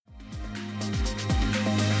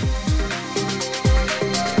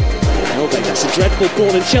It's a dreadful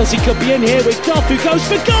ball and Chelsea could be in here with Duff, who goes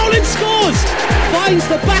for goal and scores! Finds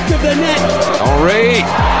the back of the net. Henry!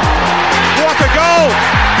 What a goal!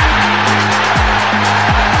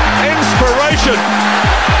 Inspiration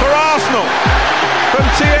for Arsenal from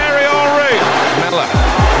Thierry Henry. Miller,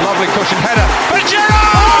 lovely cushion header. And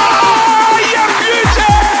Giroud! You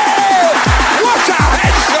beauty! What a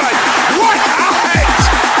head, son! What a head!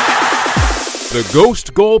 The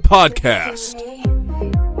Ghost Goal Podcast.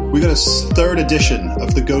 We got a third edition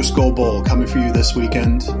of the Ghost Goal Bowl coming for you this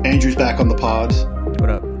weekend. Andrew's back on the pod. What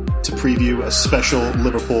up? To preview a special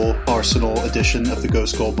Liverpool-Arsenal edition of the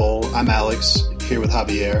Ghost Goal Bowl. I'm Alex, here with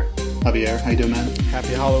Javier. Javier, how you doing, man? Happy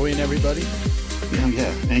Halloween, everybody.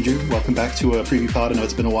 Yeah. Andrew, welcome back to a preview pod. I know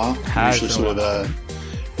it's been a while. I'm usually sort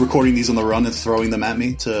of recording these on the run and throwing them at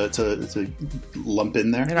me to lump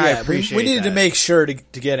in there. And I appreciate we needed to make sure to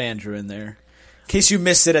get Andrew in there. In case you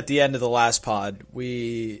missed it at the end of the last pod,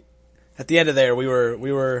 we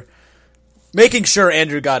were making sure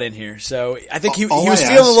Andrew got in here. So I think he was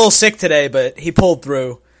feeling a little sick today, but he pulled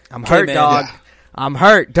through. I'm hurt, dog. Yeah. I'm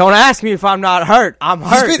hurt. Don't ask me if I'm not hurt. I'm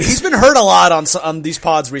hurt. He's been hurt a lot on these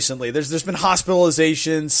pods recently. There's been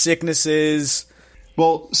hospitalizations, sicknesses.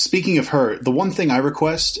 Well, speaking of hurt, the one thing I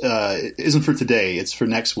request isn't for today. It's for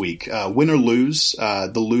next week. Win or lose,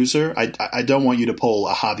 the loser. I don't want you to pull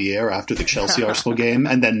a Javier after the Chelsea-Arsenal game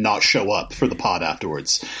and then not show up for the pod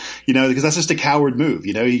afterwards. Because that's just a coward move.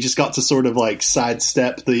 He just got to sort of like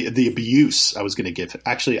sidestep the abuse I was going to give.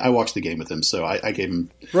 Actually, I watched the game with him, so I gave him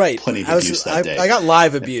plenty of abuse that day. I got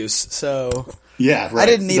live abuse, so... Yeah, right. I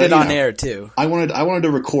didn't need it on air, too. I wanted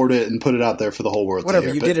to record it and put it out there for the whole world Whatever,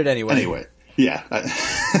 to hear. You did it anyway. Anyway. Yeah.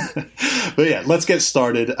 But yeah, let's get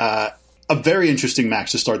started. A very interesting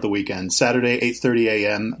match to start the weekend. Saturday, 8:30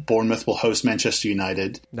 a.m., Bournemouth will host Manchester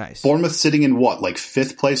United. Nice. Bournemouth sitting in what, like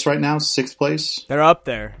 5th place right now? 6th place? They're up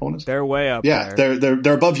there. They're way up there. Yeah,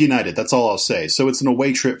 they're above United. That's all I'll say. So it's an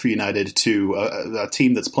away trip for United to a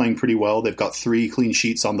team that's playing pretty well. They've got 3 clean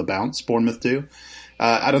sheets on the bounce, Bournemouth do.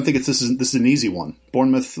 I don't think this is an easy one.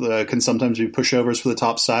 Bournemouth can sometimes be pushovers for the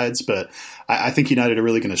top sides, but I think United are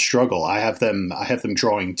really going to struggle. I have them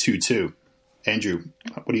drawing 2-2. Andrew,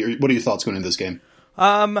 what are your thoughts going into this game?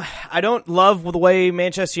 I don't love the way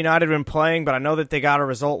Manchester United have been playing, but I know that they got a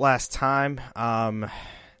result last time.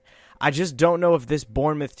 I just don't know if this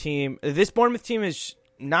Bournemouth team has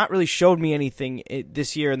not really showed me anything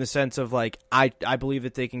this year in the sense of like I believe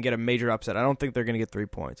that they can get a major upset. I don't think they're going to get 3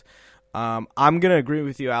 points. I'm going to agree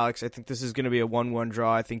with you, Alex. I think this is going to be a 1-1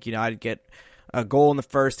 draw. I think United get a goal in the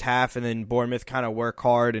first half, and then Bournemouth kind of work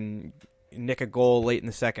hard and nick a goal late in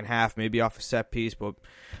the second half, maybe off a set piece. But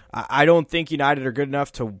I don't think United are good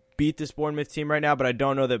enough to beat this Bournemouth team right now, but I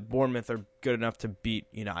don't know that Bournemouth are good enough to beat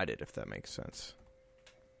United, if that makes sense.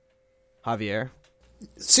 Javier?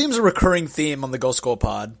 It seems a recurring theme on the Ghost Goal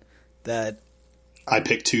Pod that... I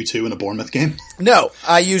pick 2-2 in a Bournemouth game? No,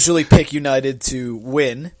 I usually pick United to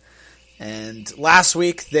win. And last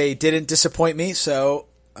week, they didn't disappoint me, so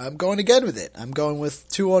I'm going again with it. I'm going with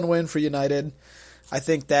 2-1 win for United. I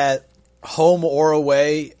think that home or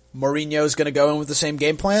away, Mourinho is going to go in with the same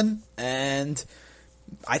game plan, and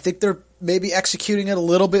I think they're maybe executing it a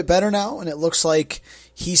little bit better now, and it looks like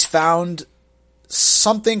he's found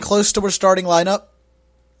something close to our starting lineup.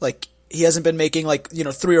 Like, he hasn't been making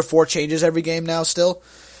 3 or 4 changes every game now still.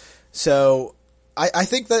 So... I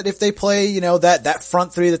think that if they play, that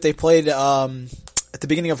front 3 that they played at the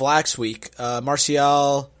beginning of last week,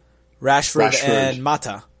 Martial, Rashford, and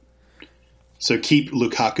Mata. So keep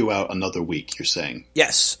Lukaku out another week, you're saying?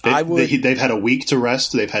 Yes, I would. They've had a week to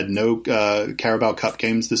rest. They've had no Carabao Cup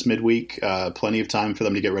games this midweek. Plenty of time for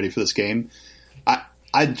them to get ready for this game.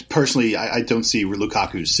 I personally, I don't see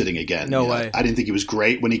Lukaku sitting again. No way. I didn't think he was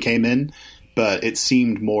great when he came in, but it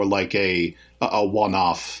seemed more like a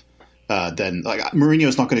one-off. Then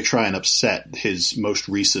Mourinho's not going to try and upset his most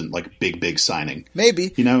recent big signing.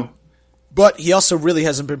 Maybe, but he also really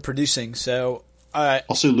hasn't been producing. So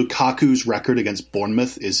also Lukaku's record against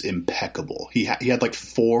Bournemouth is impeccable. He had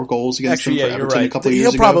 4 goals against them for Everton a couple of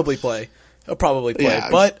years ago. He'll probably play. Yeah.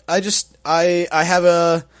 But I have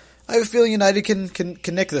a feeling United can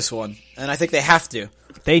nick this one, and I think they have to.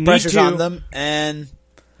 Pressure's on them, and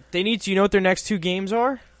they need to. You know what their next 2 games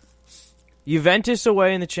are? Juventus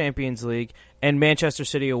away in the Champions League and Manchester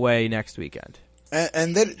City away next weekend.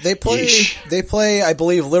 And they play, I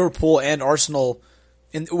believe, Liverpool and Arsenal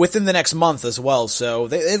within the next month as well. So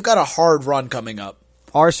they've got a hard run coming up.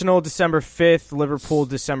 Arsenal December 5th, Liverpool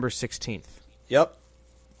December 16th. Yep.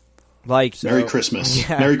 Like Merry Christmas.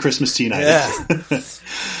 Yeah. Merry Christmas to United. Yeah.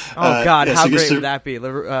 Oh God, yeah, how so great just to- would that be?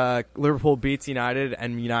 Liverpool beats United,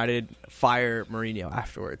 and United fire Mourinho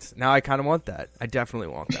afterwards. Now I kind of want that. I definitely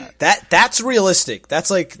want that. That's realistic. That's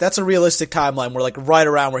a realistic timeline. We're like right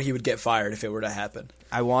around where he would get fired if it were to happen.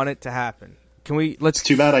 I want it to happen. Can we? Let's.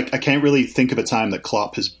 Too bad I can't really think of a time that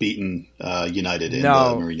Klopp has beaten United in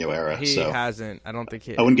No, the Mourinho era. He So hasn't. I don't think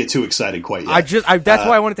he. I wouldn't get too excited quite yet. That's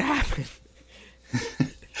why I want it to happen.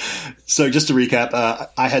 So just to recap,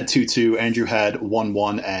 I had 2-2, Andrew had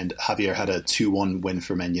 1-1, and Javier had a 2-1 win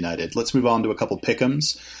for Man United. Let's move on to a couple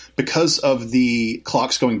pick'ems. Because of the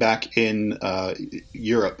clocks going back in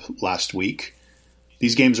Europe last week,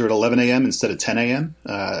 these games are at 11 a.m. instead of 10 a.m.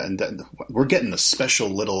 And then we're getting a special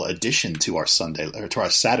little addition to our Saturday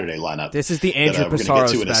lineup. This is the Andrew that we're Pissarro going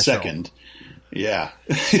to get to in a special. second. Yeah,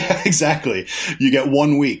 yeah, exactly. You get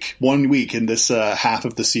 1 week in this half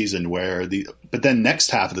of the season but then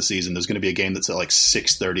next half of the season, there's going to be a game that's at like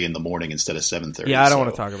 6:30 in the morning instead of 7:30. Yeah, I don't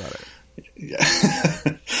want to talk about it.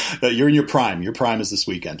 Yeah. You're in your prime. Your prime is this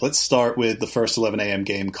weekend. Let's start with the first 11 a.m.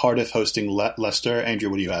 game. Cardiff hosting Leicester. Andrew,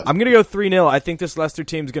 what do you have? I'm going to go 3-0. I think this Leicester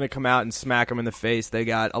team's going to come out and smack them in the face. They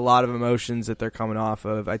got a lot of emotions that they're coming off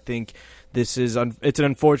of. I think it's an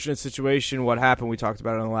unfortunate situation, what happened. We talked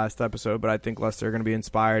about it in the last episode, but I think Leicester are going to be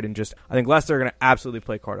inspired I think Leicester are going to absolutely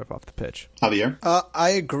play Cardiff off the pitch. Javier? I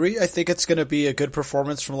agree. I think it's going to be a good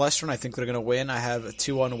performance from Leicester, and I think they're going to win. I have a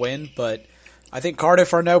 2-1 win, but I think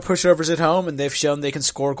Cardiff are no pushovers at home, and they've shown they can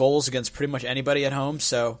score goals against pretty much anybody at home.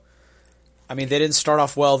 So, I mean, they didn't start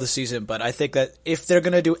off well this season, but I think that if they're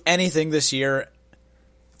going to do anything this year,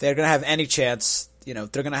 they're going to have any chance. They're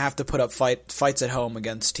going to have to put up fights at home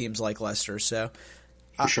against teams like Leicester. So,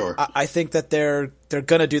 For sure. I think that they're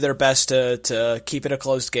going to do their best to keep it a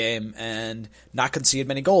close game and not concede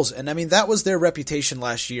many goals. And I mean, that was their reputation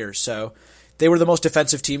last year. So they were the most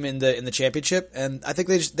defensive team in the championship, and I think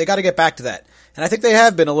they got to get back to that. And I think they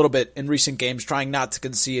have been a little bit in recent games, trying not to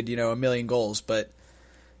concede a million goals. But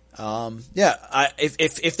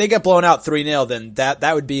if they get blown out 3-0, then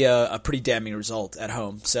that would be a pretty damning result at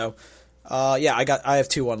home. So I have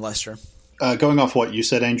 2-1 Leicester. Going off what you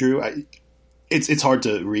said, Andrew, it's hard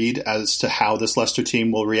to read as to how this Leicester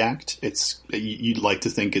team will react. You'd like to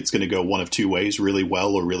think it's going to go one of two ways, really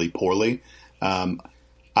well or really poorly.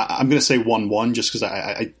 I'm going to say 1-1 just because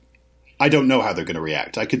I don't know how they're going to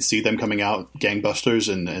react. I could see them coming out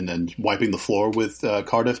gangbusters and wiping the floor with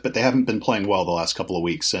Cardiff, but they haven't been playing well the last couple of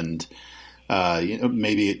weeks, and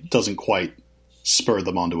maybe it doesn't quite spur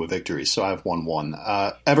them onto a victory. So I have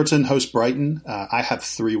 1-1. Everton host Brighton. I have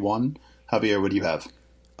 3-1. Javier, what do you have?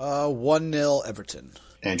 1-0 Everton.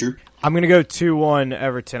 Andrew? I'm going to go 2-1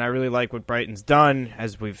 Everton. I really like what Brighton's done,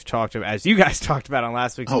 as you guys talked about on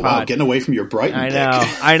last week's pod. Wow, getting away from your Brighton pick.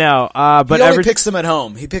 I know. But he only picks them at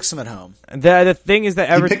home. He picks them at home. The thing is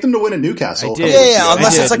that He picked them to win at Newcastle. I did. Yeah,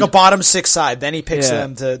 unless I it's did. like a bottom six side, then he picks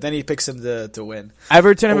them to win.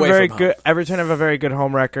 Everton have Away from home. Everton have a very good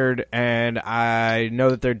home record, and I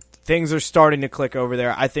know that things are starting to click over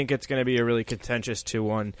there. I think it's going to be a really contentious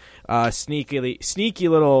 2-1, sneaky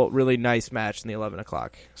little, really nice match in the 11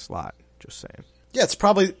 o'clock slot. Just saying. Yeah, it's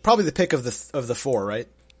probably the pick of the four, right?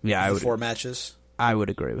 Yeah, the four matches. I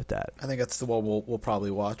would agree with that. I think that's the one we'll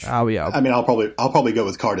probably watch. Oh yeah. I mean, I'll probably go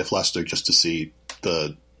with Cardiff Leicester just to see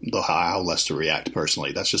the how Leicester react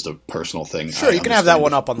personally. That's just a personal thing. Sure, you can have that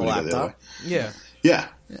one up on the laptop. Yeah. Yeah.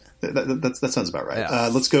 That sounds about right.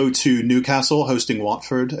 Yeah. Let's go to Newcastle hosting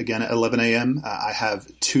Watford again at 11 a.m. I have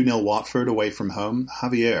 2-0 Watford away from home.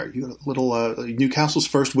 Javier, you got a little Newcastle's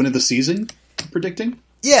first win of the season predicting?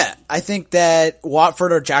 Yeah, I think that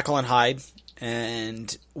Watford are Jekyll and Hyde,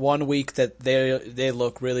 and 1 week that they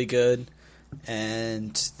look really good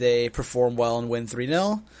and they perform well and win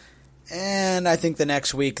 3-0. And I think the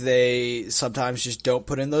next week they sometimes just don't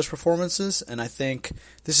put in those performances. And I think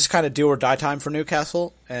this is kind of do or die time for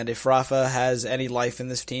Newcastle. And if Rafa has any life in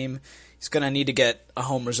this team, he's going to need to get a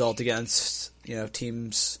home result against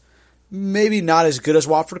teams maybe not as good as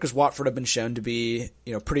Watford, because Watford have been shown to be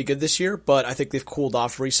pretty good this year. But I think they've cooled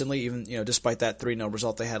off recently, even despite that 3-0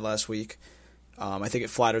 result they had last week. I think it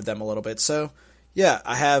flattered them a little bit. So yeah,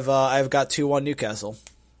 I've got 2-1 Newcastle.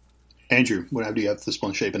 Andrew, how do you have this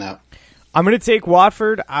one shaping out? I'm going to take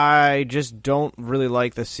Watford. I just don't really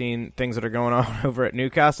like things that are going on over at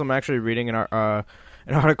Newcastle. I'm actually reading an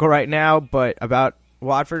article right now, but about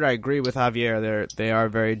Watford, I agree with Javier. They are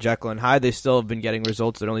very Jekyll and Hyde. They still have been getting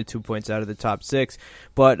results. They're only 2 points out of the top 6.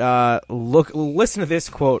 But listen to this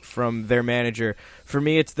quote from their manager. For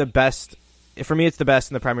me, it's the best in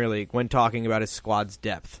the Premier League when talking about his squad's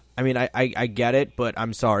depth. I mean, I get it, but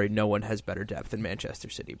I'm sorry, no one has better depth than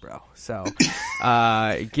Manchester City, bro. So,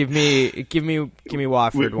 give me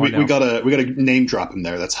Watford. We gotta name drop him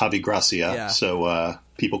there. That's Javi Gracia. Yeah. So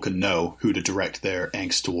people can know who to direct their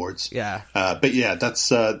angst towards. Yeah. But yeah,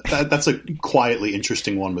 that's a quietly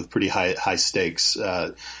interesting one with pretty high stakes.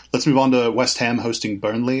 Let's move on to West Ham hosting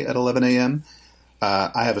Burnley at 11 a.m.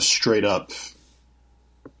 I have a straight up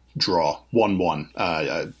draw,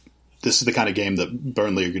 1-1. This is the kind of game that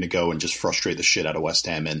Burnley are going to go and just frustrate the shit out of West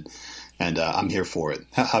Ham in, and I'm here for it.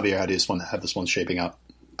 Javier, how do you have this one shaping up?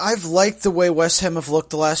 I've liked the way West Ham have looked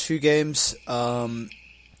the last few games.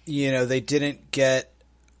 They didn't get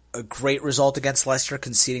a great result against Leicester,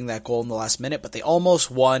 conceding that goal in the last minute, but they almost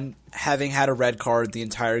won, having had a red card the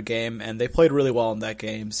entire game, and they played really well in that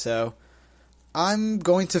game. So I'm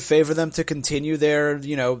going to favor them to continue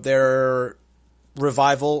their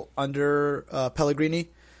revival under Pellegrini,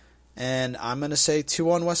 and I'm going to say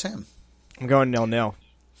 2-1 West Ham. I'm going 0-0.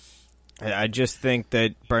 I just think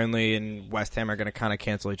that Burnley and West Ham are going to kind of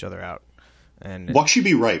cancel each other out. And Watch you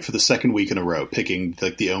be right for the second week in a row, picking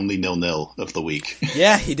the only 0-0 of the week.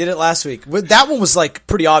 Yeah, he did it last week. That one was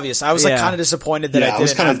pretty obvious. I was kind of disappointed that I didn't. I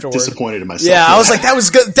was kind of disappointed in myself. Yeah, I was like, that was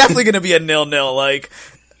definitely going to be a 0-0.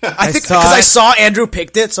 I think because I saw Andrew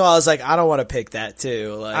picked it, so I was like, I don't want to pick that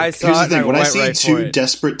too. Here's the thing: when I see two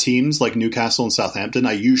desperate teams like Newcastle and Southampton,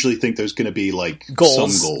 I usually think there's going to be some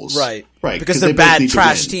goals, right? Because they're bad,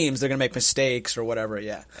 trash teams. They're going to make mistakes or whatever.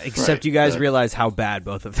 Yeah. Except you guys realize how bad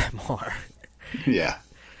both of them are. Yeah,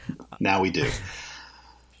 now we do.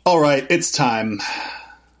 All right, it's time.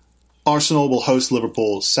 Arsenal will host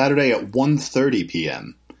Liverpool Saturday at 1:30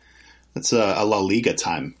 p.m. That's a La Liga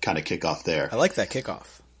time kind of kickoff there. I like that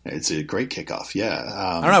kickoff. It's a great kickoff, yeah.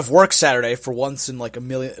 I don't have work Saturday for once in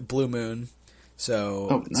a blue moon,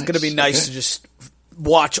 so it's going to be nice to just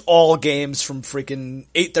watch all games from freaking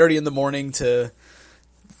 8:30 in the morning to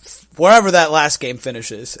wherever that last game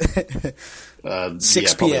finishes.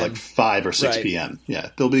 6 p.m. 5 or 6 p.m. Yeah,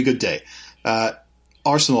 it'll be a good day.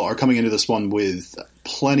 Arsenal are coming into this one with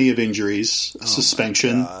plenty of injuries,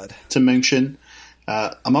 suspension to mention.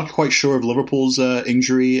 I'm not quite sure of Liverpool's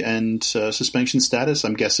injury and suspension status.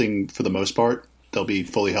 I'm guessing for the most part they'll be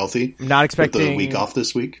fully healthy. I'm not expecting the week off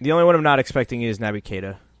this week. The only one I'm not expecting is Naby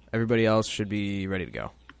Keita. Everybody else should be ready to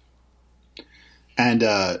go. And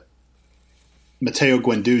Matteo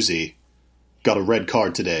Guendouzi got a red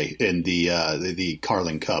card today in the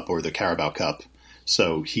Carling Cup or the Carabao Cup.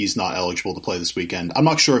 So he's not eligible to play this weekend. I'm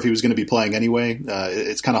not sure if he was going to be playing anyway.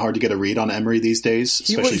 It's kind of hard to get a read on Emery these days.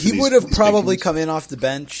 He would have probably come in off the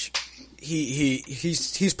bench.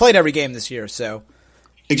 He's played every game this year, so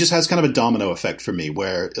it just has kind of a domino effect for me.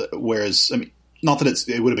 Whereas, I mean, not that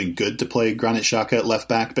it would have been good to play Granit Xhaka at left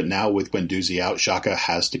back, but now with Guendouzi out, Xhaka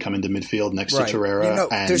has to come into midfield next to Torreira.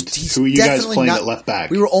 Who are you guys playing at left back?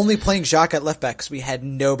 We were only playing Xhaka at left back because we had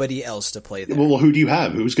nobody else to play there. Well, who do you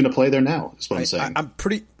have? Who's going to play there now? Is what I'm saying. I'm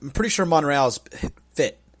pretty sure Monreal's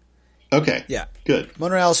fit. Okay. Yeah. Good.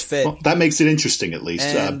 Monreal's fit. Well, that makes it interesting at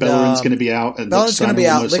least. Bellerin's going to be out. And Bellerin's going to be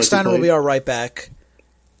out. Lichtsteiner will be our right back.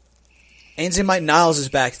 Ainsley Maitland-Niles is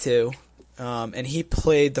back too. And he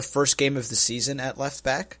played the first game of the season at left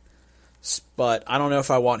back, but I don't know if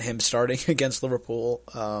I want him starting against Liverpool.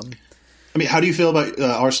 I mean, how do you feel about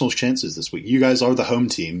Arsenal's chances this week? You guys are the home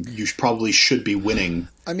team. You probably should be winning.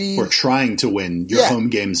 I mean, or trying to win your home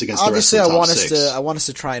games against the rest of the top six. I want us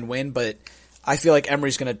to try and win, but I feel like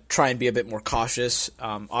Emery's going to try and be a bit more cautious.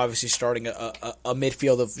 Obviously, starting a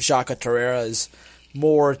midfield of Xhaka Torreira is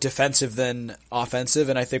more defensive than offensive,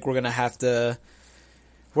 and I think we're going to have to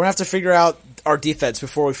figure out our defense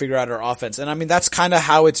before we figure out our offense. And I mean, that's kind of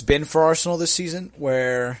how it's been for Arsenal this season,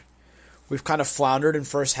 where we've kind of floundered in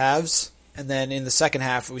first halves, and then in the second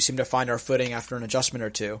half, we seem to find our footing after an adjustment or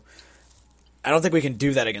two. I don't think we can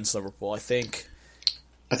do that against Liverpool. I think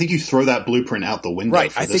you throw that blueprint out the window.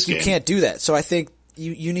 Right. I think you can't do that. So I think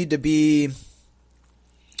you need to be.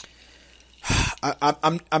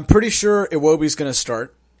 I'm pretty sure Iwobi's going to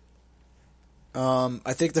start.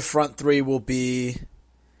 I think the front three will be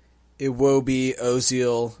Iwobi,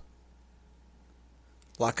 Ozil,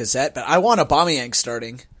 Lacazette, but I want Aubameyang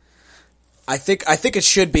starting. I think it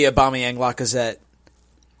should be Aubameyang, Lacazette.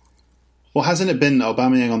 Well, hasn't it been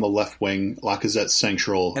Aubameyang on the left wing, Lacazette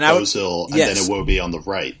central, Ozil, and then Iwobi on the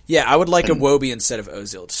right? Yeah, I would like Iwobi instead of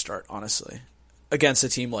Ozil to start, honestly, against a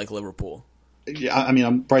team like Liverpool. Yeah, I mean,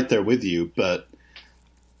 I'm right there with you, but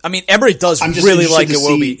I mean, Emery does really like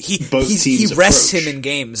Iwobi. He rests him in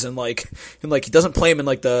games, and he doesn't play him in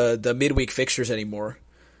the midweek fixtures anymore.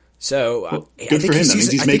 So good for him. That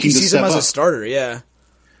means he's making the step him as up. A starter. Yeah.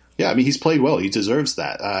 Yeah, I mean, he's played well. He deserves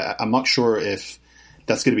that. I'm not sure if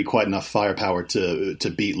that's going to be quite enough firepower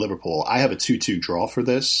to beat Liverpool. I have a 2-2 draw for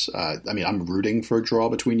this. I'm rooting for a draw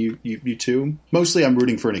between you two. Mostly I'm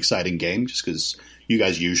rooting for an exciting game just because you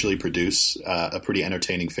guys usually produce a pretty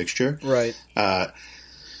entertaining fixture. Right.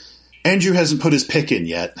 Andrew hasn't put his pick in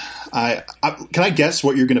yet. Can I guess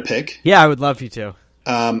what you're going to pick? Yeah, I would love you to.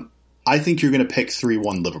 I think you're going to pick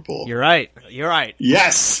 3-1 Liverpool. You're right.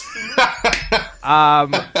 Yes.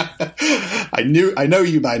 I know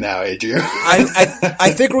you by now, Andrew.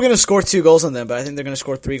 I think we're going to score 2 goals on them, but I think they're going to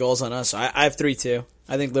score 3 goals on us. So I have 3-2.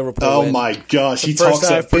 I think Liverpool Oh win. my gosh, he talks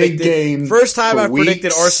a big game. First time I predicted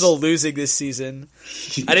weeks. Arsenal losing this season.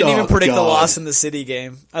 I didn't even predict the loss in the City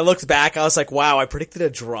game. I looked back, I was like, wow, I predicted a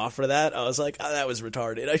draw for that. I was like, oh, that was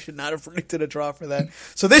retarded. I should not have predicted a draw for that.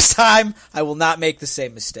 So this time, I will not make the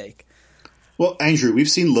same mistake. Well, Andrew, we've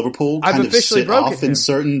seen Liverpool kind of sit off in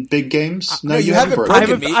certain big games. No, you haven't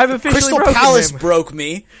broken me. I've officially Crystal broken Palace him. broke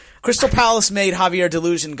me. Crystal Palace made Javier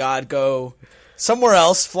Delusion God go somewhere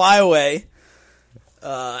else, fly away.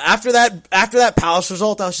 After that Palace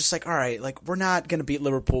result, I was just like, all right, like we're not going to beat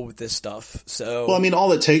Liverpool with this stuff. So, well, I mean,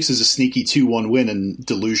 all it takes is a sneaky 2-1 win, and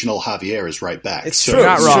delusional Javier is right back. It's so, true.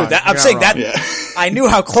 Not It's wrong. true. I'm You're saying not that wrong. I knew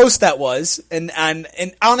how close that was, and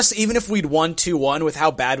honestly, even if we'd won 2-1 with how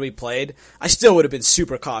bad we played, I still would have been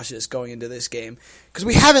super cautious going into this game because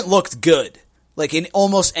we haven't looked good. Like in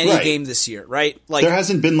almost any Right. game this year, right? Like there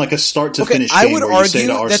hasn't been like a start to okay, finish I game would where you say argue to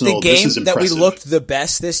that Arsenal, the this game is that we impressive. looked the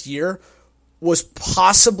best this year was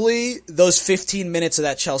possibly those 15 minutes of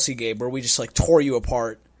that Chelsea game where we just like tore you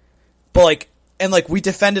apart. But like we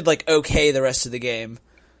defended like okay the rest of the game.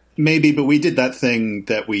 Maybe, but we did that thing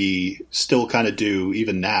that we still kind of do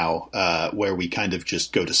even now, where we kind of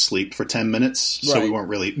just go to sleep for 10 minutes. So Right. we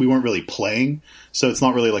weren't really playing. So it's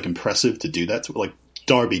not really like impressive to do that. Like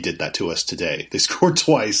Derby did that to us today. They scored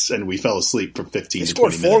twice and we fell asleep for 15 They to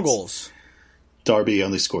scored 20 4 minutes. goals. Derby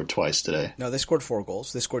only scored twice today. No, they scored 4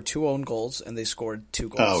 goals. They scored 2 own goals and they scored 2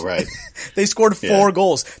 goals. Oh, right. They scored 4 Yeah.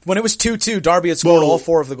 goals. When it was 2-2, Derby had scored Well- all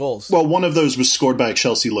 4 of the goals. Well, one of those was scored by a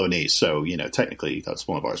Chelsea loanee, so, technically that's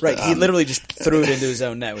one of ours. Right, But, he literally just threw it into his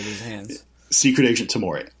own net with his hands. Secret Agent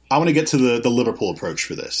Tamori. I want to get to the Liverpool approach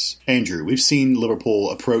for this. Andrew, we've seen Liverpool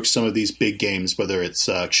approach some of these big games, whether it's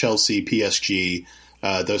Chelsea, PSG,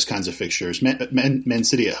 those kinds of fixtures. Man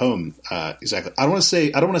City at home, exactly. I don't want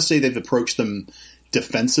to say they've approached them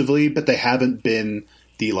defensively, but they haven't been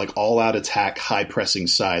the all-out attack, high pressing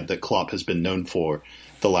side that Klopp has been known for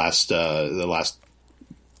the last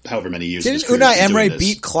however many years. Didn't Unai Emery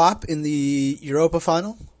beat Klopp in the Europa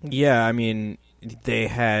final? Yeah, I mean, they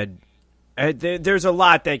had. There's a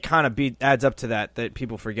lot that kind of adds up to that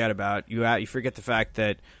people forget about. You forget the fact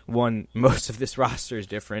that most of this roster is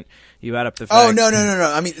different. You add up the fact. Oh no!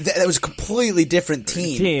 I mean, that was a completely different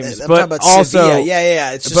teams. I'm but talking about also Sevilla.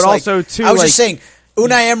 Yeah. It's just but also, too, I was just saying,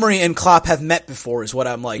 Unai Emery and Klopp have met before. Is what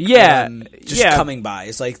I'm like. Yeah, just coming by.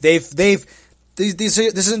 It's like this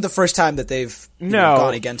isn't the first time that they've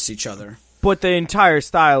gone against each other. But the entire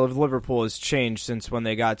style of Liverpool has changed since when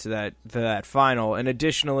they got to that final. And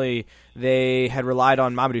additionally, they had relied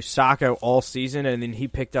on Mamadou Sakho all season, and then he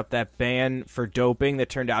picked up that ban for doping that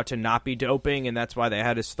turned out to not be doping, and that's why they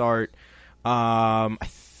had to start. I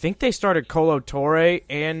think they started Kolo Touré,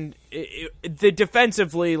 and the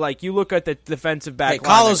defensively, you look at the defensive back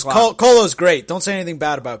line. Kolo's great. Don't say anything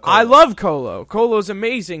bad about Kolo. I love Kolo. Kolo's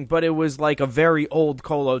amazing, but it was like a very old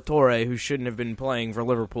Kolo Touré who shouldn't have been playing for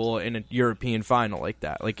Liverpool in a European final like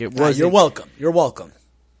that. It was. You're welcome. You're welcome.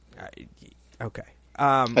 Okay.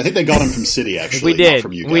 I think they got him from City, actually. We did. Not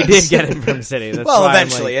from you guys. We did get him from City. That's Well, why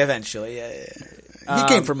eventually, yeah. He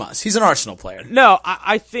came from us. He's an Arsenal player. No,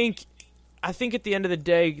 I think at the end of the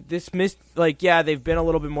day, this missed. They've been a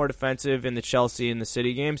little bit more defensive in the Chelsea and the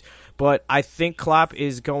City games, but I think Klopp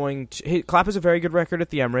is Klopp has a very good record at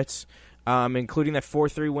the Emirates, including that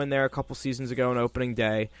 4-3 win there a couple seasons ago on opening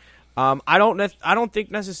day. I don't think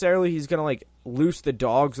necessarily he's going to loose the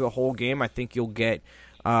dogs the whole game. I think you'll get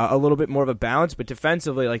a little bit more of a balance, but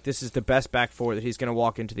defensively, this is the best back four that he's going to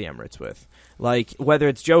walk into the Emirates with. Whether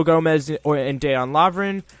it's Joe Gomez and Dejan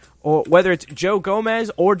Lovren, or whether it's Joe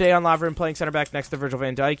Gomez or Dejan Lovren playing center back next to Virgil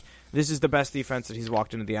van Dijk, this is the best defense that he's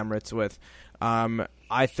walked into the Emirates with.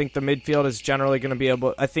 I think the midfield is generally going to be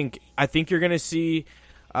able. I think you're going to see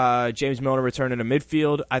James Milner return into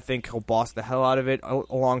midfield. I think he'll boss the hell out of it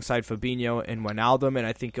alongside Fabinho and Wijnaldum, and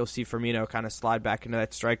I think you'll see Firmino kind of slide back into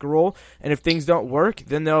that striker role. And if things don't work,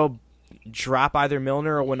 then they'll drop either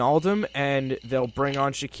Milner or Wijnaldum, and they'll bring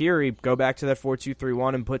on Shaqiri, go back to that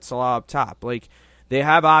 4-2-3-1, and put Salah up top. They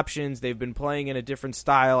have options. They've been playing in a different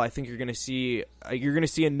style. I think you're going to see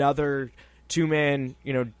another 2-man,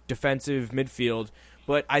 defensive midfield.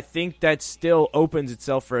 But I think that still opens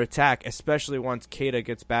itself for attack, especially once Keita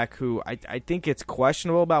gets back, who I think it's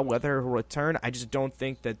questionable about whether he'll return. I just don't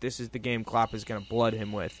think that this is the game Klopp is going to blood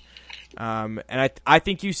him with. And I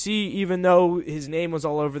think you see, even though his name was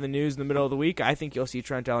all over the news in the middle of the week, I think you'll see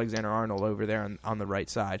Trent Alexander-Arnold over there on the right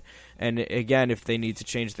side. And again, if they need to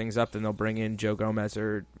change things up, then they'll bring in Joe Gomez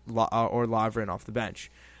or Lovren off the bench.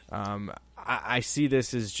 I see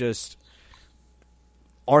this as just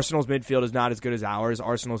Arsenal's midfield is not as good as ours.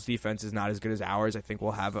 Arsenal's defense is not as good as ours. I think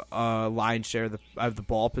we'll have a lion's share of the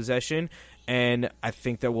ball possession, and I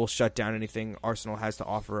think that we'll shut down anything Arsenal has to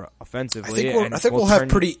offer offensively. I think we'll have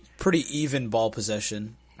pretty even ball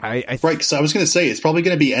possession. Right, because I was going to say, it's probably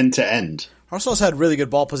going to be end-to-end. Arsenal's had really good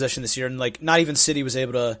ball possession this year, and not even City was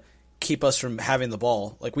able to keep us from having the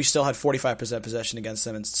ball. We still had 45% possession against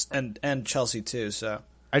them, and Chelsea too, so...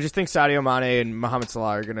 I just think Sadio Mane and Mohamed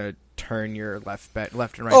Salah are going to turn your left and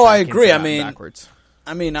right. Oh, I agree. Backwards.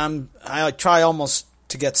 I try almost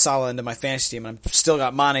to get Salah into my fantasy team, and I've still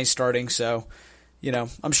got Mane starting. So,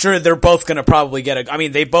 I'm sure they're both going to probably get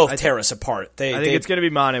they both tear us apart. I think it's going to be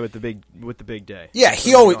Mane with the big day. Yeah,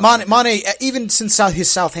 he always Mane even since his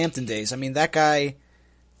Southampton days. That guy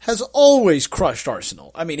has always crushed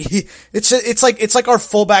Arsenal. It's like our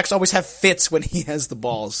fullbacks always have fits when he has the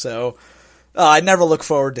ball. So. I never look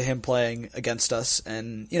forward to him playing against us,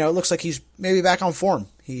 and it looks like he's maybe back on form.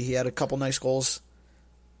 He had a couple nice goals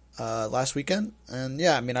last weekend, and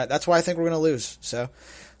that's why I think we're going to lose. So,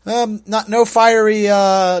 no fiery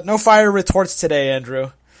retorts today,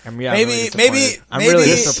 Andrew. I'm really disappointed.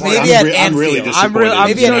 I'm really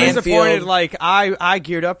disappointed. I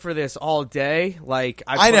geared up for this all day. I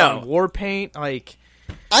put on war paint. I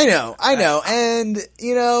know, and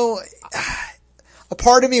a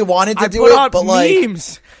part of me wanted to do it, but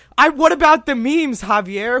memes. What about the memes,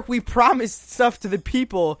 Javier? We promised stuff to the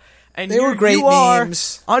people, and they were great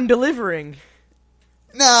memes. Undelivering.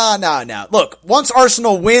 No. Look, once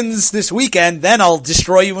Arsenal wins this weekend, then I'll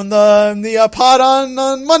destroy you in the pod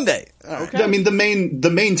on Monday. Okay. The main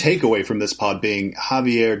takeaway from this pod being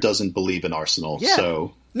Javier doesn't believe in Arsenal. Yeah.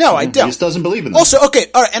 So no, I don't. He just doesn't believe in them. Also, okay,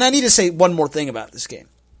 all right, and I need to say one more thing about this game.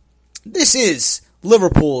 This is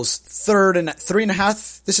Liverpool's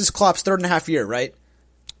this is Klopp's 3.5 year, right?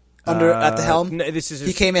 At the helm? No, this is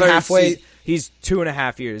he came in halfway. He's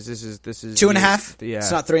 2.5 years. This is 2.5? Yeah.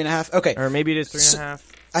 It's not 3.5? Okay. Or maybe it is 3.5.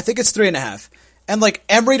 I think it's 3.5. And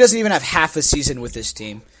Emery doesn't even have half a season with this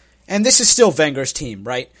team. And this is still Wenger's team,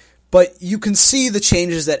 right? But you can see the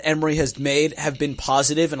changes that Emery has made have been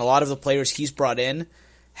positive, and a lot of the players he's brought in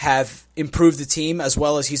have improved the team as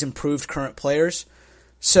well as he's improved current players.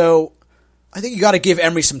 So I think you got to give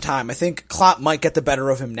Emery some time. I think Klopp might get the better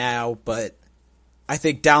of him now, but I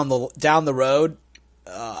think down the road,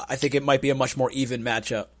 I think it might be a much more even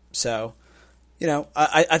matchup. So,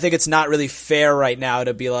 I think it's not really fair right now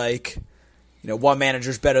to be one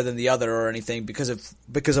manager's better than the other or anything because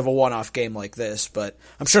of a one-off game like this. But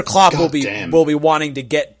I'm sure Klopp will be wanting to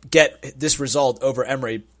get this result over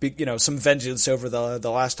Emery. Some vengeance over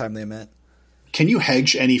the last time they met. Can you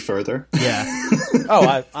hedge any further? Yeah.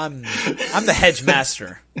 I'm the hedge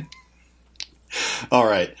master. All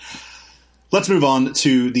right. Let's move on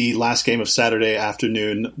to the last game of Saturday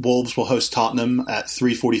afternoon. Wolves will host Tottenham at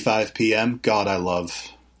 3:45 p.m. God, I love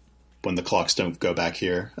when the clocks don't go back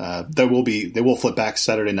here. They will flip back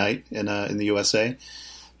Saturday night in the USA,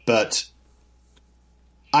 but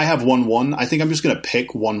I have 1-1. I think I'm just going to pick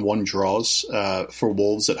 1-1 draws for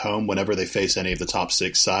Wolves at home whenever they face any of the top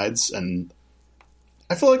 6 sides, and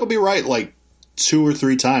I feel like I'll be right 2 or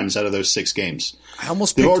 3 times out of those 6 games. I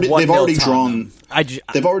almost they've picked already drawn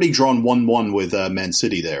 1-1 with Man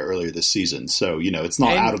City there earlier this season, so it's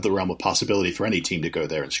not out of the realm of possibility for any team to go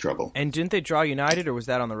there and struggle. And didn't they draw United, or was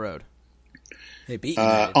that on the road? They beat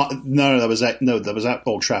United. No, that was at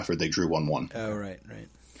Old Trafford. They drew 1-1. Oh, right.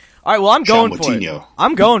 All right, well, I'm going for it.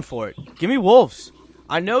 I'm going for it. Give me Wolves.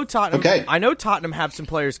 I know Tottenham. Okay. I know Tottenham have some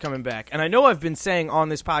players coming back, and I know I've been saying on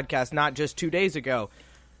this podcast, not just 2 days ago,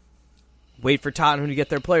 wait for Tottenham to get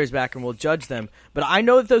their players back and we'll judge them. But I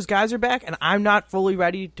know that those guys are back, and I'm not fully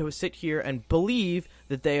ready to sit here and believe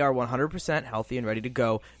that they are 100% healthy and ready to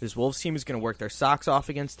go. This Wolves team is going to work their socks off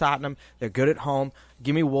against Tottenham. They're good at home.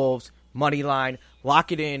 Give me Wolves. Money line.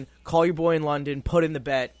 Lock it in. Call your boy in London. Put in the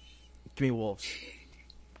bet. Give me Wolves.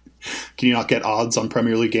 Can you not get odds on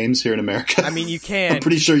Premier League games here in America? You can. I'm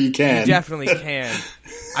pretty sure you can. You definitely can.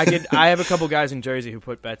 I have a couple guys in Jersey who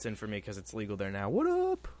put bets in for me because it's legal there now. What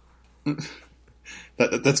up?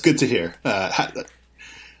 That's good to hear.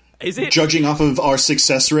 Is it? Judging off our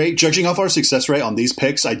success rate on these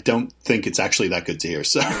picks, I don't think it's actually that good to hear.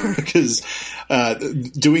 So, because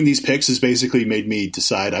doing these picks has basically made me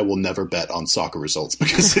decide I will never bet on soccer results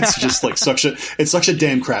because it's just like such a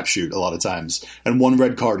damn crapshoot a lot of times, and one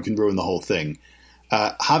red card can ruin the whole thing.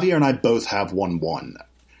 Javier and I both have 1-1.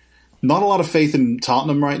 Not a lot of faith in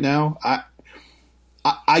Tottenham right now.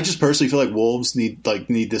 I just personally feel like Wolves need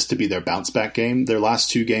this to be their bounce back game. Their last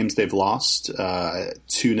two games they've lost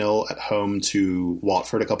 2-0 at home to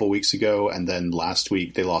Watford a couple weeks ago, and then last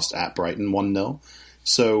week they lost at Brighton 1-0.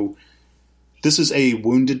 So this is a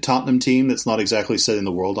wounded Tottenham team that's not exactly setting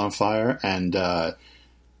the world on fire, and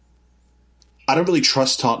I don't really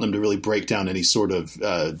trust Tottenham to really break down any sort of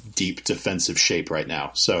deep defensive shape right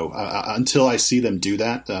now. So until I see them do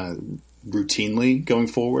that routinely going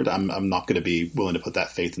forward, I'm not going to be willing to put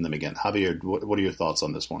that faith in them again. Javier, what are your thoughts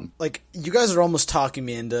on this one? Like, you guys are almost talking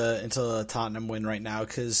me into a Tottenham win right now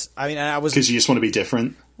because you just want to be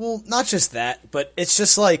different. Well, not just that, but it's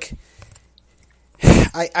just like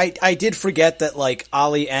I did forget that like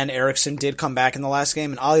Ali and Eriksen did come back in the last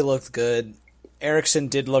game, and Ali looked good. Eriksen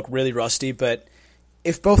did look really rusty, but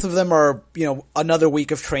if both of them are another week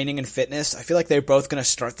of training and fitness, I feel like they're both going to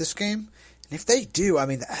start this game. And if they do, I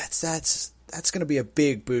mean, that's going to be a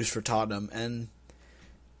big boost for Tottenham. And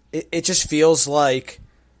it just feels like,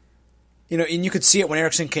 and you could see it when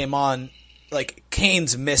Eriksen came on, like,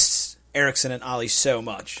 Kane's missed Eriksen and Ali so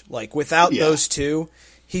much. Like, without those two,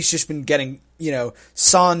 he's just been getting,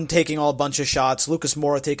 Son taking a bunch of shots, Lucas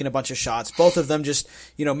Moura taking a bunch of shots, both of them just,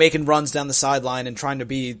 making runs down the sideline and trying to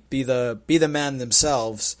be the man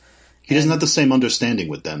themselves. He doesn't have the same understanding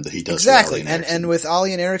with them that he does exactly. with Ali and Eriksen. And with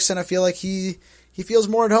Ali and Eriksen, I feel like he feels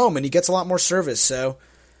more at home and he gets a lot more service. So,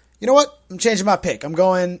 you know what? I'm changing my pick. I'm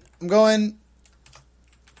going 2-1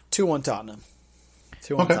 Tottenham. 2-1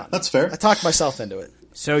 Okay, Tottenham. that's fair. I talked myself into it.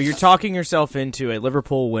 So you're talking yourself into a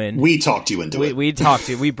Liverpool win. We talked you into it. We talked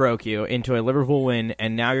you. We broke you into a Liverpool win,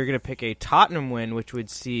 and now you're going to pick a Tottenham win, which would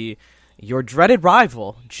see your dreaded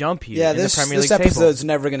rival jump you in the Premier League this episode's table.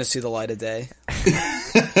 never going to see the light of day.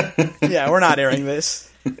 Yeah, we're not airing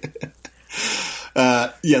this.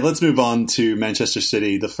 Let's move on to Manchester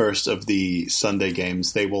City, the first of the Sunday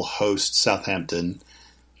games. They will host Southampton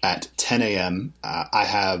at 10 a.m. I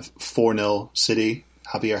have 4-0 City.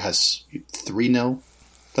 Javier has 3-0.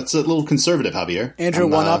 That's a little conservative, Javier. Andrew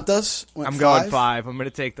one-upped us. I'm going 5. I'm going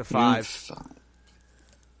to take the 5.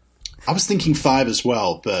 I was thinking 5 as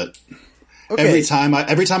well, but okay. every time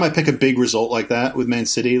I pick a big result like that with Man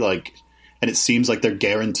City, and it seems like they're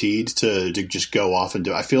guaranteed to just go off and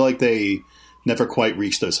do it, I feel like they never quite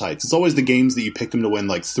reach those heights. It's always the games that you pick them to win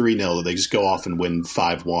like 3-0 that they just go off and win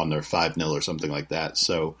 5-1 or 5-0 or something like that.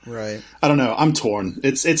 So right. I don't know. I'm torn.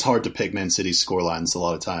 It's hard to pick Man City's scorelines a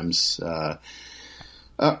lot of times.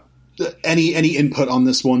 Any input on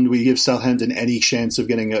this one? Do we give Southampton any chance of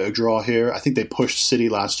getting a draw here? I think they pushed City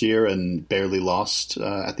last year and barely lost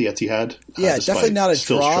at the Etihad. Yeah, definitely not a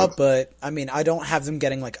draw, struggling. but I mean, I don't have them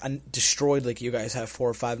getting destroyed like you guys have 4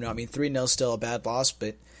 or 5 now. I mean, 3-0 is still a bad loss,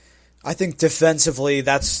 but I think defensively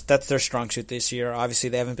that's their strong suit this year. Obviously,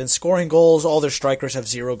 they haven't been scoring goals. All their strikers have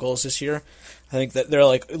 0 goals this year. I think that they're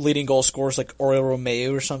like leading goal scorers like Oriol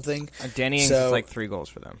Romeu or something. Danny Ings is like 3 goals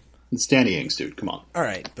for them. It's Danny Ings, dude. Come on. All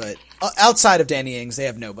right, but outside of Danny Ings, they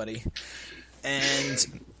have nobody. And that's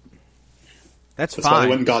fine. That's why they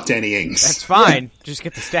went and got Danny Ings. That's fine. Just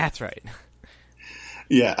get the stats right.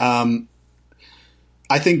 Yeah.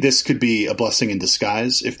 I think this could be a blessing in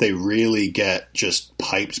disguise if they really get just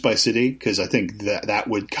piped by City, because I think that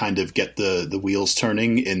would kind of get the wheels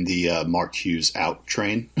turning in the Mark Hughes out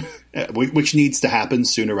train, which needs to happen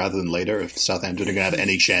sooner rather than later if Southampton are going to have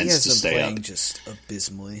any chance to stay up. Just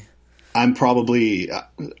abysmally. I'm probably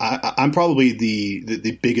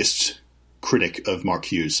the biggest critic of Mark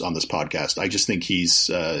Hughes on this podcast. I just think he's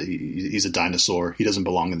a dinosaur. He doesn't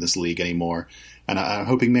belong in this league anymore. And I'm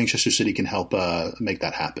hoping Manchester City can help make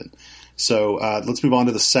that happen. So let's move on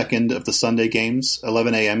to the second of the Sunday games.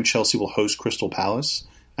 11 a.m. Chelsea will host Crystal Palace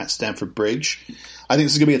at Stamford Bridge. I think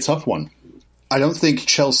this is going to be a tough one. I don't think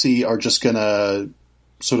Chelsea are just going to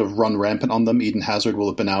sort of run rampant on them. Eden Hazard will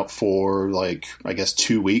have been out for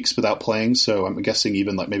 2 weeks without playing. So I'm guessing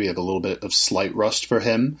even maybe have a little bit of slight rust for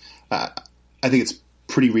him. I think it's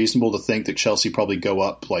pretty reasonable to think that Chelsea probably go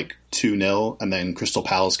up 2-0 and then Crystal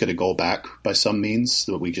Palace get a goal back by some means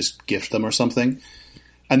that we just gift them or something.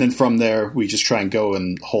 And then from there, we just try and go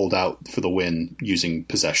and hold out for the win using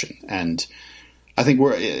possession. And I think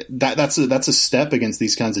that's a step against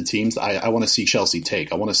these kinds of teams I want to see Chelsea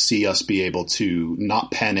take. I want to see us be able to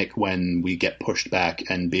not panic when we get pushed back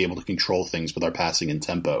and be able to control things with our passing and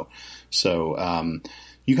tempo. So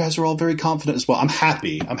you guys are all very confident as well. I'm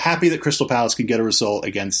happy. I'm happy that Crystal Palace can get a result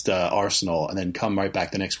against Arsenal and then come right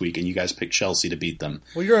back the next week and you guys pick Chelsea to beat them.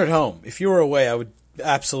 Well, you're at home. If you were away, I would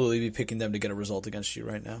absolutely be picking them to get a result against you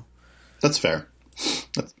right now. That's fair.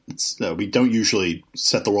 We don't usually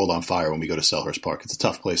set the world on fire when we go to Selhurst Park. It's a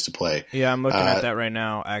tough place to play. Yeah, I'm looking at that right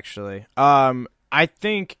now, actually. I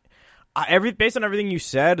think based on everything you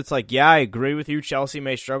said, it's like, yeah, I agree with you. Chelsea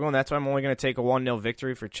may struggle, and that's why I'm only going to take a 1-0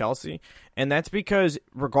 victory for Chelsea. And that's because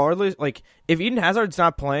regardless, like, if Eden Hazard's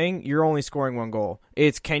not playing, you're only scoring 1 goal.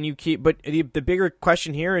 It's can you keep, but the bigger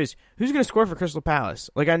question here is who's going to score for Crystal Palace?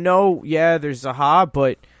 Like, I know, yeah, there's Zaha,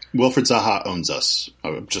 but Wilfried Zaha owns us.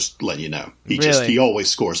 I'm just letting you know. Really? He always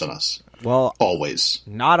scores on us. Well, always.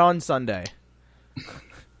 Not on Sunday.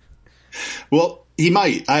 Well, he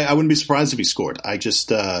might. I wouldn't be surprised if he scored. I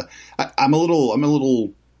just I'm a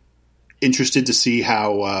little interested to see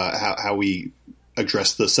how we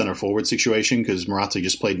address the center forward situation because Morata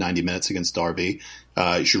just played 90 minutes against Derby.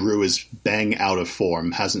 Giroud is bang out of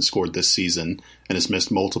form, hasn't scored this season, and has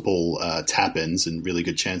missed multiple tap-ins and really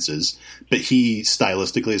good chances. But he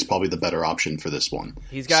stylistically is probably the better option for this one.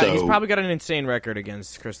 He's probably got an insane record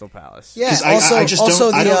against Crystal Palace. Yeah. I just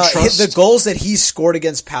don't trust the goals that he scored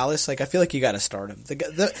against Palace. Like I feel like you got to start him.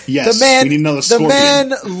 Yes, the man, we need another the Scorpion.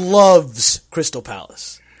 man loves Crystal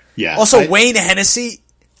Palace. Yeah. Also, Wayne Hennessy.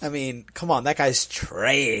 I mean, come on, that guy's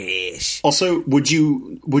trash. Also, would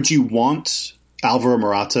you want Alvaro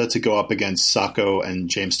Morata to go up against Sacco and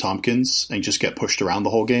James Tompkins and just get pushed around the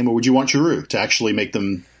whole game, or would you want Giroud to actually make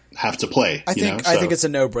them have to play? I think it's a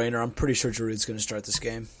no-brainer. I'm pretty sure Giroud's going to start this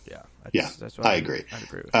game. Yeah, that's what I agree. I'd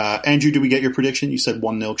agree with Andrew, do we get your prediction? You said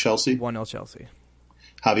 1-0 Chelsea. 1-0 Chelsea.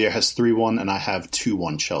 Javier has 3-1, and I have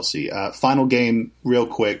 2-1 Chelsea. Final game, real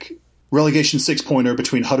quick. Relegation 6-pointer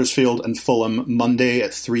between Huddersfield and Fulham Monday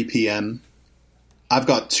at 3 p.m. I've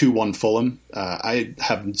got 2-1 Fulham. I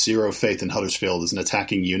have zero faith in Huddersfield as an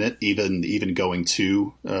attacking unit, even going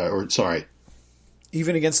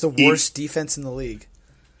even against the worst defense in the league.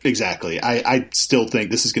 Exactly. I still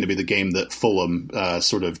think this is going to be the game that Fulham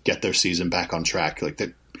sort of get their season back on track. Like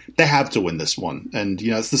they have to win this one, and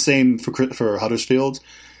it's the same for Huddersfield.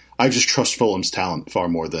 I just trust Fulham's talent far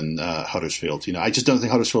more than Huddersfield. I just don't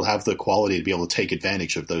think Huddersfield have the quality to be able to take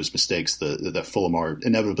advantage of those mistakes that Fulham are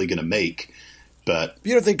inevitably going to make. But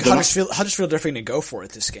you don't think Huddersfield are definitely going to go for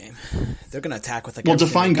it this game? They're going to attack with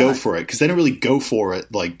define go for it because they don't really go for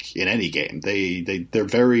it like in any game. They're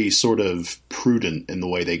very sort of prudent in the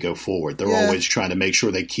way they go forward. They're always trying to make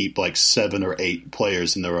sure they keep like 7 or 8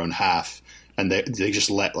 players in their own half, and they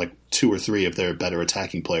just let like 2 or 3 of their better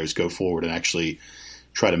attacking players go forward and actually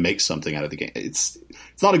try to make something out of the game. It's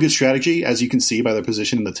not a good strategy, as you can see by their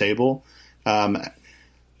position in the table.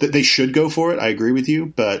 They should go for it. I agree with you,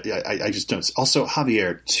 but I just don't. Also,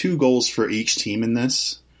 Javier, 2 goals for each team in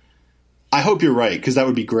this. I hope you're right, because that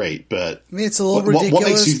would be great. But I mean, it's a little ridiculous. What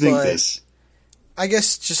makes you think this? I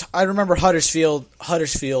guess I remember Huddersfield,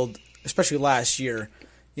 especially last year,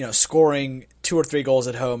 scoring 2 or 3 goals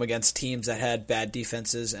at home against teams that had bad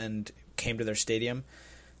defenses and came to their stadium.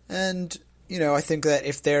 And I think that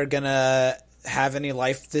if they're gonna have any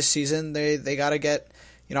life this season, they gotta get.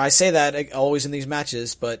 I say that always in these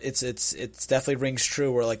matches, but it's definitely rings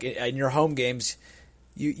true. Where like in your home games,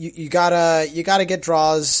 you gotta get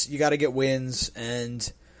draws, you gotta get wins,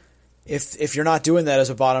 and if you're not doing that as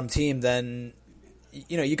a bottom team, then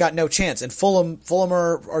you got no chance. And Fulham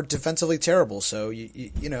are defensively terrible, so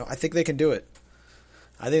I think they can do it.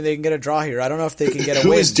 I think they can get a draw here. I don't know if they can get a win.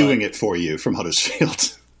 Who is doing it for you from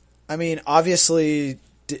Huddersfield? I mean, obviously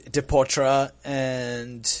Depotra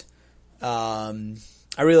and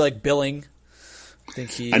I really like Billing.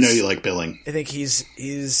 I know you like Billing. I think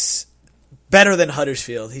he's better than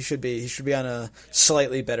Huddersfield. He should be on a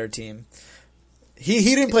slightly better team.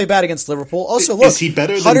 He didn't play bad against Liverpool. Also, look, is he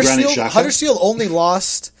better than Granit Xhaka? Huddersfield only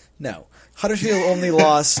lost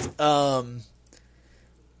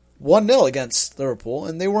 1-0 against Liverpool,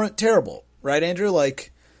 and they weren't terrible, right, Andrew?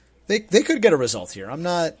 Like they could get a result here. I'm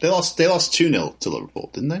not. They lost 2-0 to Liverpool,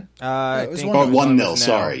 didn't they? It was 1-0.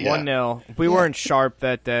 Sorry, 1-0. We weren't sharp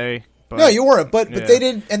that day. But, no, you weren't. But they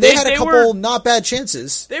didn't, and they had a couple not bad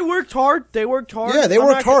chances. They worked hard. Yeah, they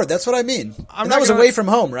worked hard. That's what I mean. And that was away from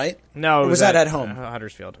home, right? No, or was that at home?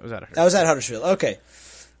 Huddersfield. That was at Huddersfield. Okay.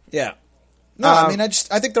 Yeah. No, I mean, I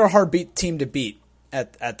think they're a hard team to beat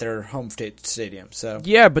at their home stadium. So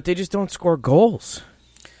yeah, but they just don't score goals.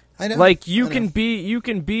 I know. Like you can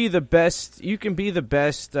be the best. You can be the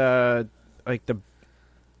best. Like the.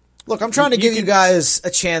 Look, I'm trying to give you guys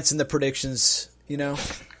a chance in the predictions.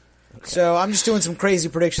 So I'm just doing some crazy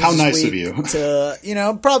predictions. How this nice week of you!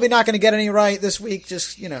 I'm probably not going to get any right this week.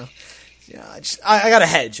 Just Yeah, I got a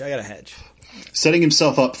hedge. Setting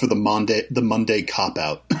himself up for the Monday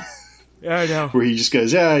cop-out. Yeah, I know. Where he just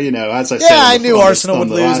goes, as I said. Yeah, I knew Arsenal would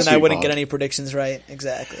lose, and I wouldn't get any predictions right.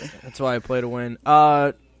 Exactly. That's why I play to win.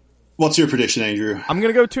 What's your prediction, Andrew? I'm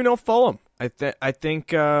going to go 2-0 Fulham. I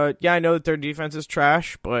think, I know that their defense is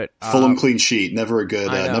trash, but Fulham clean sheet, never a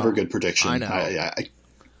good prediction. I know.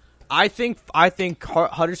 I think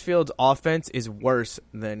Huddersfield's offense is worse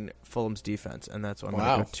than Fulham's defense, and that's why I'm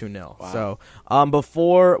going to go 2-0. Wow. So,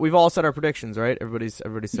 before we've all said our predictions, right? Everybody said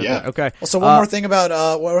that. Okay. Also, one more thing about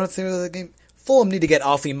the game. Fulham need to get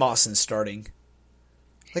Alfie Mawson starting.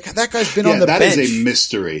 Like, that guy's been on the bench. That is a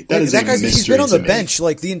mystery. He's been on the bench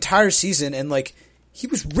like the entire season, and like he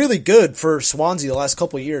was really good for Swansea the last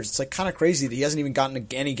couple of years. It's like kind of crazy that he hasn't even gotten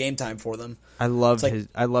any game time for them. I loved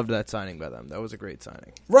that signing by them. That was a great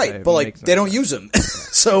signing. Right, but like they don't use him.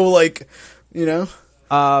 So like,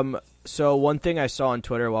 So one thing I saw on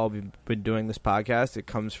Twitter while we've been doing this podcast, it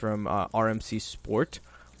comes from RMC Sport.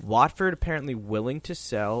 Watford apparently willing to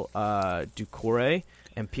sell Doucouré,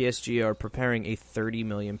 and PSG are preparing a £30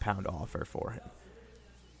 million offer for him.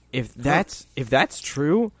 If that's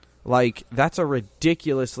true, like that's a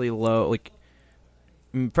ridiculously low. Like,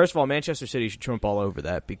 first of all, Manchester City should trump all over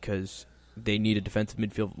that because they need a defensive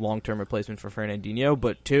midfield long-term replacement for Fernandinho.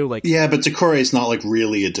 But two, like, yeah, but Doucouré is not like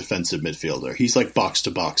really a defensive midfielder. He's like box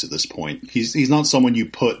to box at this point. He's not someone you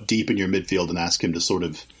put deep in your midfield and ask him to sort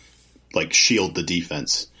of like shield the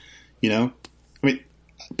defense. I mean,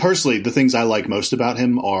 personally, the things I like most about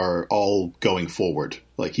him are all going forward.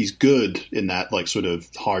 Like, he's good in that like sort of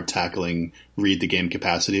hard tackling, read the game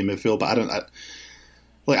capacity in midfield.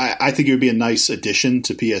 But I think it would be a nice addition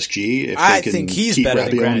to PSG if they can think he's keep better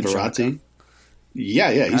than Rabiot and Granit Verratti. Xhaka.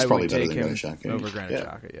 Yeah, he's probably better than Granit Xhaka. over Granit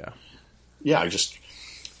Xhaka. Yeah. Yeah,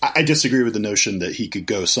 I disagree with the notion that he could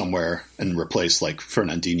go somewhere and replace like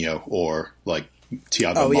Fernandinho or like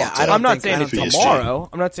Thiago Motta. I'm not saying it's tomorrow.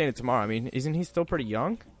 I'm not saying it tomorrow. I mean, isn't he still pretty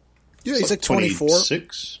young? Yeah, he's like 24.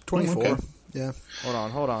 26? 24. Okay. Yeah.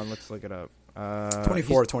 Hold on. Let's look it up.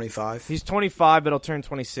 24 or 25. He's 25, but he'll turn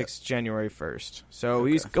 26 January 1st. So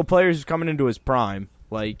he's a player who's coming into his prime.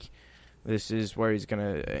 Like, this is where he's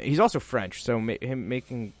going to... He's also French, so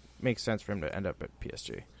makes sense for him to end up at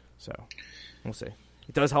PSG. So, we'll see.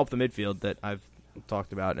 It does help the midfield that I've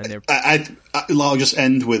talked about. And I'll just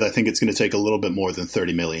end with, I think it's going to take a little bit more than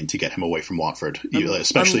 $30 million to get him away from Watford,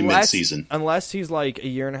 especially mid-season. Unless he's like a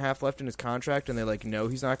year and a half left in his contract and they like know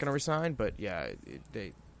he's not going to resign. But yeah,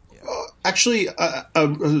 actually,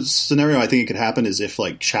 a scenario I think it could happen is if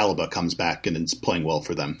like Chalobah comes back and is playing well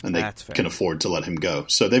for them, and they can afford to let him go.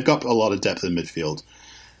 So they've got a lot of depth in midfield.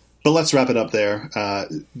 But let's wrap it up there.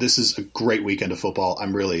 This is a great weekend of football.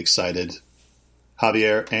 I'm really excited.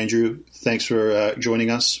 Javier, Andrew, thanks for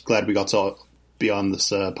joining us. Glad we got to be on this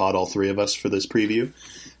pod, all three of us, for this preview.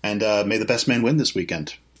 And may the best man win this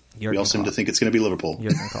weekend. We all seem to think it's going to be Liverpool.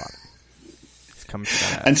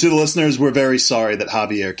 And to the listeners, we're very sorry that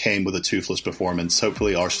Javier came with a toothless performance.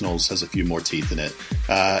 Hopefully Arsenal's has a few more teeth in it.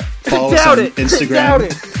 Follow us on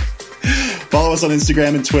Instagram. Follow us on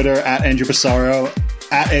Instagram and Twitter at Andrew Passaro,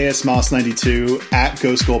 at ASMoss92, at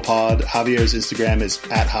GhostGoalPod. Javier's Instagram is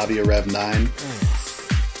at JavierRev9.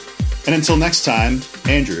 And until next time,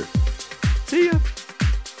 Andrew. See ya.